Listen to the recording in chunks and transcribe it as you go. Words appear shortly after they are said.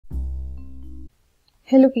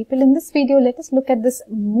Hello people, in this video let us look at this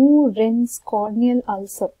Mooren's corneal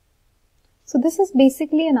ulcer. So this is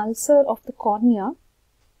basically an ulcer of the cornea,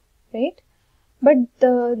 right? But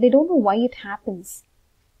they don't know why it happens.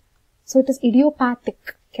 So it is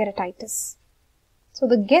idiopathic keratitis. So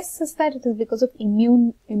the guess is that it is because of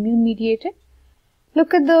immune mediated.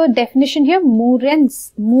 Look at the definition here.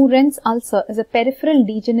 Mooren's ulcer is a peripheral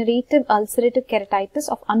degenerative ulcerative keratitis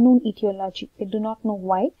of unknown etiology. They do not know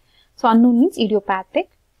why. So unknown means idiopathic.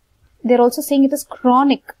 They are also saying it is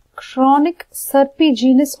chronic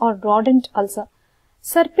serpiginous or rodent ulcer.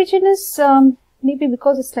 Serpiginous maybe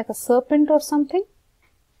because it's like a serpent or something.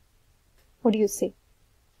 What do you say?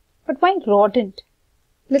 But why rodent?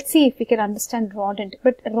 Let's see if we can understand rodent.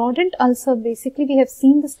 But rodent ulcer, basically we have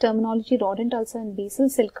seen this terminology rodent ulcer in basal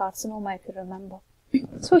cell carcinoma, if you remember.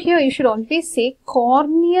 So here you should always say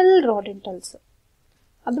corneal rodent ulcer.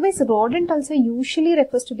 Otherwise, rodent ulcer usually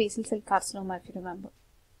refers to basal cell carcinoma, if you remember.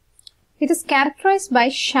 It is characterized by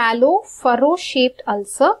shallow furrow-shaped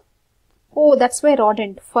ulcer. Oh, that's why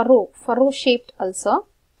rodent, furrow-shaped ulcer.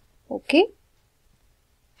 Okay.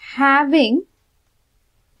 Having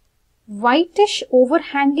whitish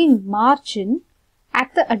overhanging margin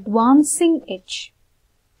at the advancing edge.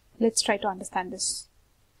 Let's try to understand this.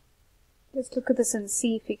 Let's look at this and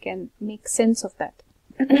see if we can make sense of that.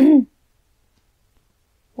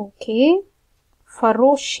 Okay,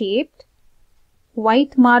 furrow-shaped,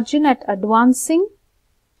 white margin at advancing,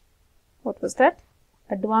 what was that?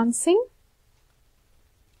 Advancing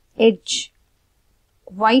edge.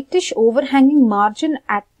 Whitish overhanging margin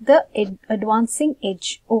at the advancing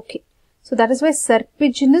edge. Okay, so that is why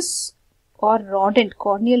serpiginous or rodent,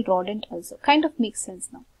 corneal rodent ulcer. Kind of makes sense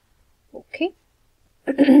now. Okay.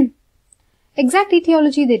 Exact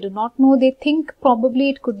etiology they do not know. They think probably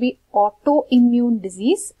it could be autoimmune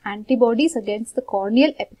disease. Antibodies against the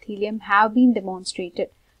corneal epithelium have been demonstrated.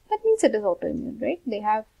 That means it is autoimmune, right? They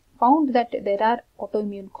have found that there are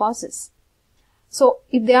autoimmune causes. So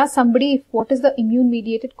if they ask somebody what is the immune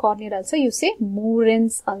mediated corneal ulcer, you say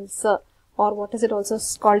Mooren's ulcer, or what is it also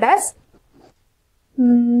called as?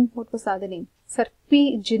 What was the other name?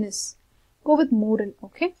 Serpiginous. Go with Mooren,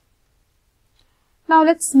 okay? Now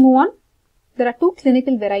let's move on. There are two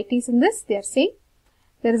clinical varieties in this. They are saying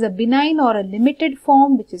there is a benign or a limited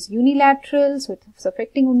form which is unilateral, so it is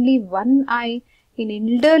affecting only one eye in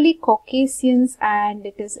elderly Caucasians, and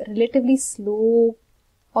it is relatively slow.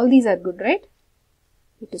 All these are good, right?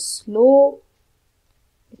 It is slow,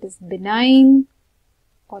 it is benign,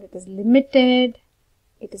 or it is limited,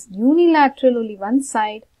 it is unilateral, only one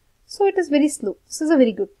side, so it is very slow. This is a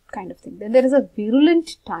very good kind of thing. Then there is a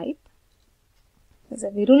virulent type. There's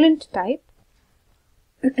a virulent type.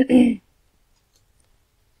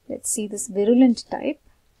 Let's see this virulent type.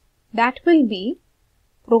 That will be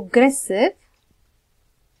progressive.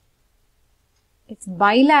 It's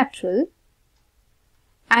bilateral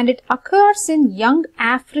and it occurs in young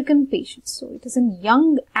African patients. So it is in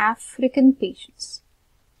young African patients.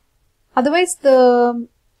 Otherwise, the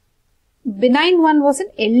benign one was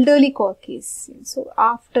in elderly Caucasian. So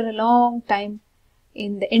after a long time,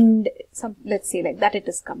 in the end, let's say like that, it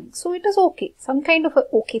is coming. So it is okay. Some kind of a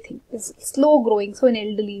okay thing. It's slow growing. So in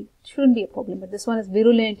elderly, it shouldn't be a problem. But this one is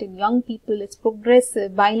virulent in young people. It's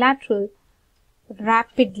progressive, bilateral,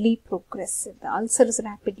 rapidly progressive. The ulcer is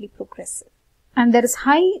rapidly progressive. And there is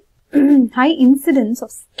high incidence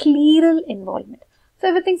of scleral involvement. So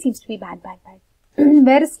everything seems to be bad.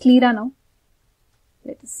 Where is sclera now?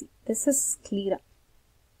 Let us see. This is sclera.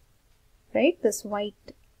 Right? This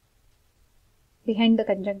white behind the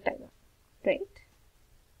conjunctiva, right?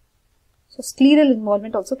 So scleral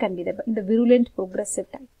involvement also can be there, but in the virulent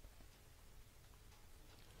progressive type.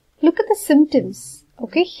 Look at the symptoms.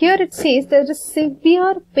 Okay, here it says there is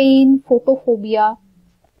severe pain, photophobia.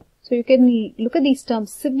 So you can look at these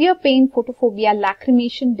terms: severe pain, photophobia,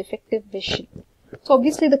 lacrimation, defective vision. So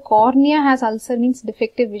obviously the cornea has ulcer, means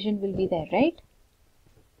defective vision will be there, right?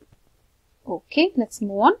 Okay, let's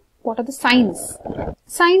move on. What are the signs?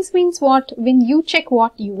 Signs means what? When you check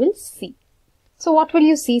what you will see. So what will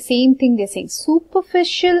you see? Same thing they're saying.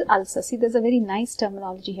 Superficial ulcer. See, there's a very nice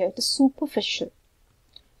terminology here. It is superficial.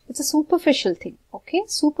 It's a superficial thing. Okay.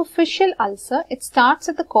 Superficial ulcer. It starts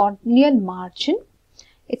at the corneal margin.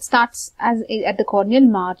 It starts at the corneal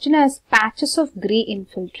margin as patches of grey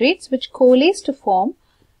infiltrates which coalesce to form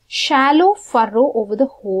shallow furrow over the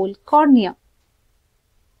whole cornea.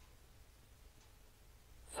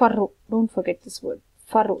 Furrow, don't forget this word.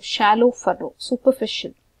 Furrow, shallow furrow,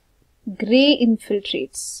 superficial, grey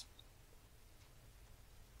infiltrates.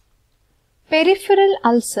 Peripheral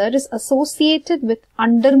ulcer is associated with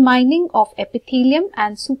undermining of epithelium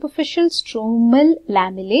and superficial stromal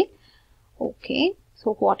lamellae. Okay,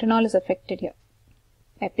 so what and all is affected here?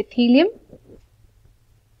 Epithelium,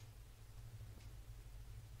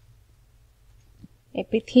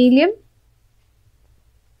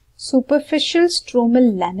 superficial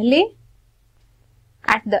stromal lamellae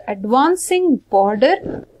at the advancing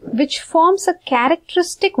border, which forms a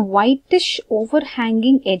characteristic whitish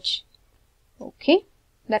overhanging edge. Okay,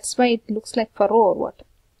 that's why it looks like furrow or what.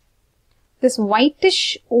 This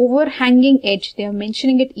whitish overhanging edge, they are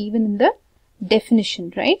mentioning it even in the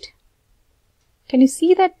definition, right? Can you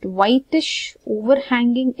see that whitish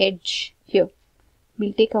overhanging edge here?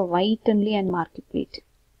 We'll take a white only and mark it. Wait.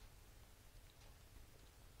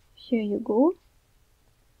 Here you go.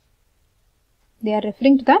 They are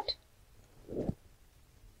referring to that.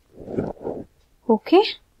 Okay.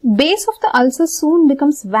 Base of the ulcer soon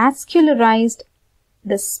becomes vascularized.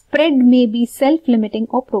 The spread may be self-limiting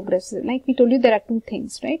or progressive. Like we told you, there are two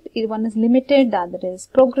things, right? One is limited, the other is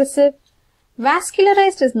progressive.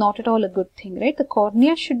 Vascularized is not at all a good thing, right? The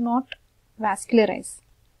cornea should not vascularize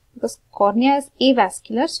because cornea is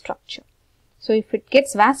avascular structure. So if it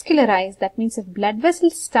gets vascularized, that means if blood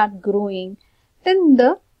vessels start growing, then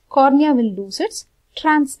the cornea will lose its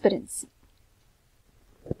transparency.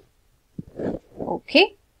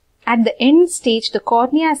 Okay. At the end stage, the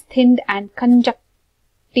cornea is thinned and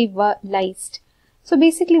conjunctivalized. So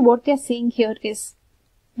basically what they are saying here is,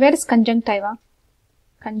 where is conjunctiva?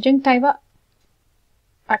 Conjunctiva,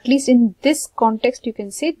 at least in this context, you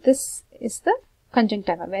can say this is the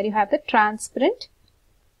conjunctiva, where you have the transparent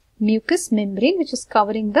mucous membrane which is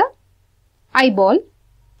covering the eyeball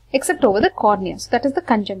except over the cornea. So that is the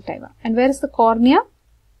conjunctiva. And where is the cornea?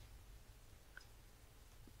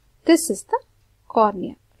 This is the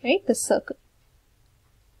cornea, right? The circle.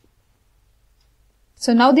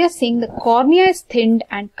 So now they are saying the cornea is thinned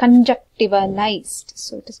and conjunctivalized.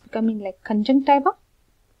 So it is becoming like conjunctiva.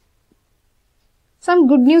 Some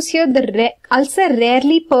good news here, the ulcer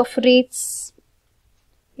rarely perforates.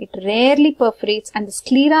 It rarely perforates and the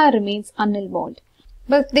sclera remains uninvolved.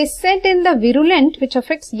 But they said in the virulent, which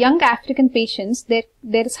affects young African patients, there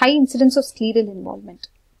is high incidence of scleral involvement.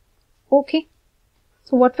 Okay.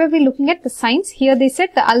 So what were we looking at? The signs. Here they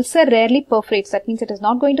said the ulcer rarely perforates. That means it is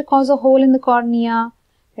not going to cause a hole in the cornea.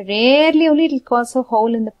 Rarely only it will cause a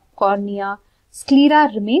hole in the cornea.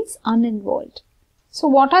 Sclera remains uninvolved. So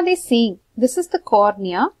what are they saying? This is the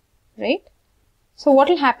cornea, right? So what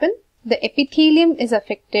will happen? The epithelium is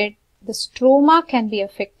affected. The stroma can be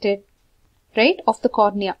affected, right, of the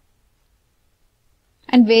cornea.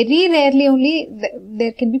 And very rarely only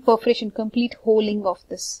there can be perforation, complete holing of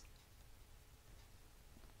this.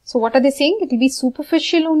 So what are they saying? It will be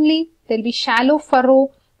superficial only. There will be shallow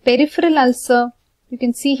furrow, peripheral ulcer. You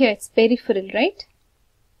can see here it's peripheral, right?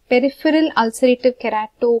 Peripheral ulcerative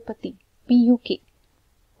keratopathy, PUK.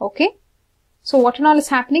 Okay. So what and all is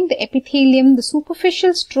happening? The epithelium, the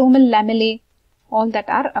superficial stromal lamellae, all that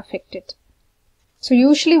are affected. So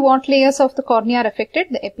usually what layers of the cornea are affected?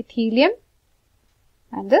 The epithelium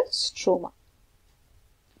and the stroma.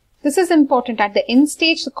 This is important. At the end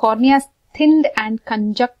stage, the cornea is thinned and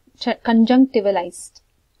conjunctivalized.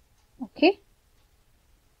 Okay.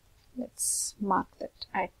 Let's mark that.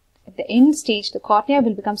 At the end stage, the cornea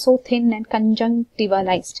will become so thin and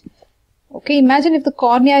conjunctivalized. Okay. Imagine if the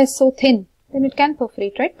cornea is so thin, then it can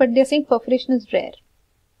perforate, right? But they're saying perforation is rare.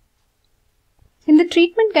 In the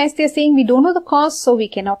treatment, guys, they're saying we don't know the cause, so we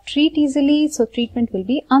cannot treat easily. So treatment will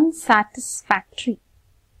be unsatisfactory.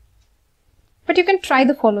 But you can try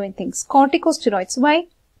the following things. Corticosteroids. Why?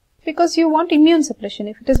 Because you want immune suppression.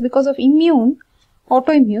 If it is because of autoimmune,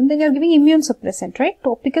 then you're giving immune suppressant, right?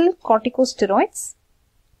 Topical corticosteroids.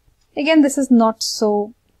 Again, this is not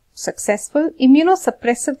so successful.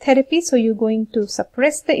 Immunosuppressive therapy. So you're going to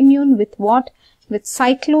suppress the immune with what? With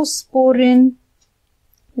cyclosporin,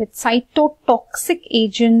 with cytotoxic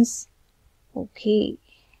agents. Okay.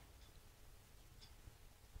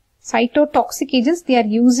 Cytotoxic agents they are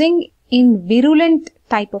using in virulent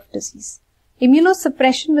type of disease.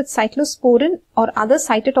 Immunosuppression with cyclosporin or other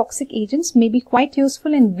cytotoxic agents may be quite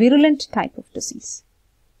useful in virulent type of disease.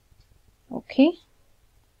 Okay.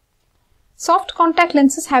 Soft contact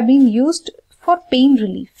lenses have been used for pain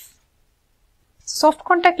relief. Soft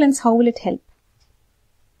contact lens, how will it help?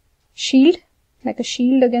 Shield, like a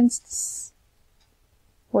shield against this.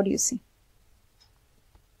 What do you see?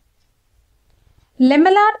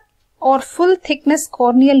 Lamellar or full thickness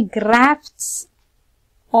corneal grafts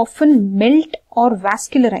often melt or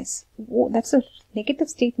vascularize. Oh, that's a negative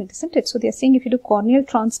statement, isn't it? So they are saying if you do corneal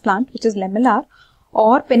transplant, which is lamellar,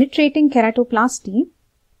 or penetrating keratoplasty,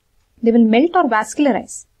 they will melt or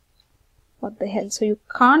vascularize. What the hell? So you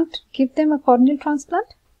can't give them a corneal transplant?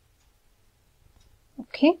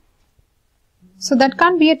 Okay. So that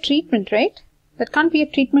can't be a treatment, right? That can't be a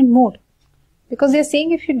treatment mode. Because they are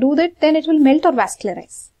saying if you do that, then it will melt or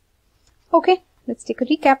vascularize. Okay, let's take a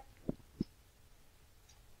recap.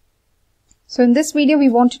 So in this video, we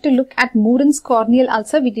wanted to look at Mooren's corneal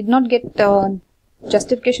ulcer. We did not get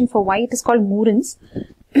justification for why it is called Mooren's.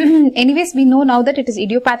 Anyways, we know now that it is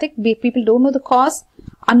idiopathic. People don't know the cause,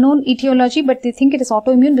 unknown etiology, but they think it is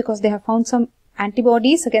autoimmune because they have found some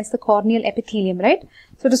antibodies against the corneal epithelium, right?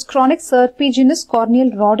 So it is chronic serpiginous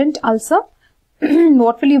corneal rodent ulcer.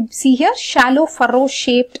 What will you see here? Shallow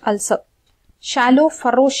furrow-shaped ulcer. Shallow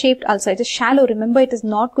furrow-shaped ulcer. It is shallow. Remember, it is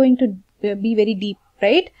not going to be very deep,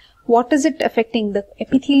 right? What is it affecting? The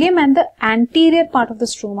epithelium and the anterior part of the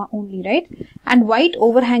stroma only, right? And white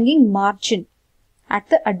overhanging margin at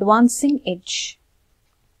the advancing edge.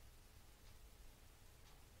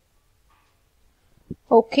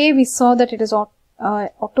 Okay, we saw that it is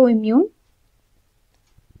autoimmune.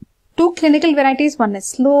 Two clinical varieties, one is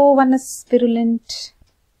slow, one is virulent.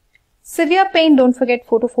 Severe pain, don't forget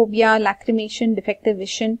photophobia, lacrimation, defective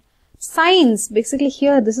vision. Signs, basically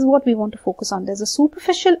here, this is what we want to focus on. There's a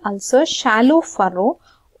superficial ulcer, shallow furrow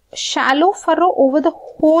over the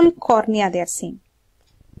whole cornea, they are saying.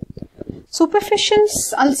 Superficial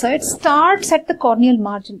ulcer, it starts at the corneal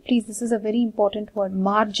margin. Please, this is a very important word,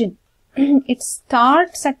 margin. It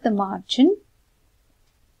starts at the margin.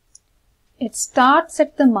 It starts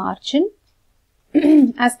at the margin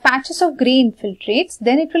as patches of gray infiltrates.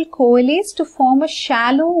 Then it will coalesce to form a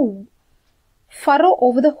shallow furrow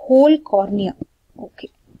over the whole cornea. Okay.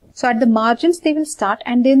 So at the margins they will start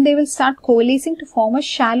and then they will start coalescing to form a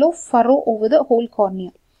shallow furrow over the whole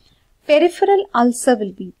cornea. Peripheral ulcer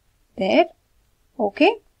will be there.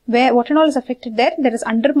 Okay. Where what and all is affected there? There is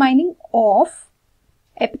undermining of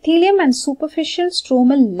epithelium and superficial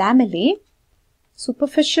stromal lamellae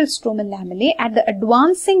at the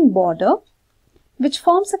advancing border, which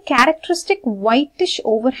forms a characteristic whitish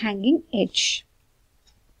overhanging edge.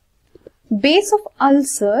 Base of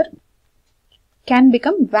ulcer can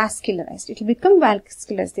become vascularized. It will become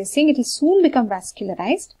vascularized. They are saying it will soon become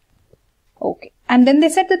vascularized. Okay. And then they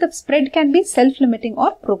said that the spread can be self-limiting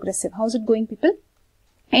or progressive. How's it going, people?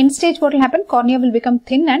 End stage, what will happen? Cornea will become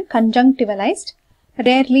thin and conjunctivalized.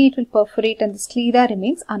 Rarely it will perforate and the sclera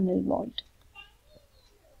remains uninvolved.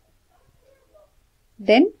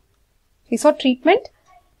 Then we saw treatment.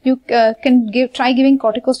 You can try giving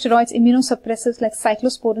corticosteroids, immunosuppressives like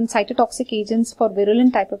cyclosporin, cytotoxic agents for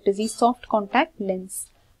virulent type of disease, soft contact lens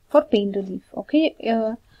for pain relief. Okay,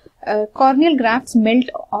 corneal grafts melt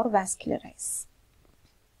or vascularize.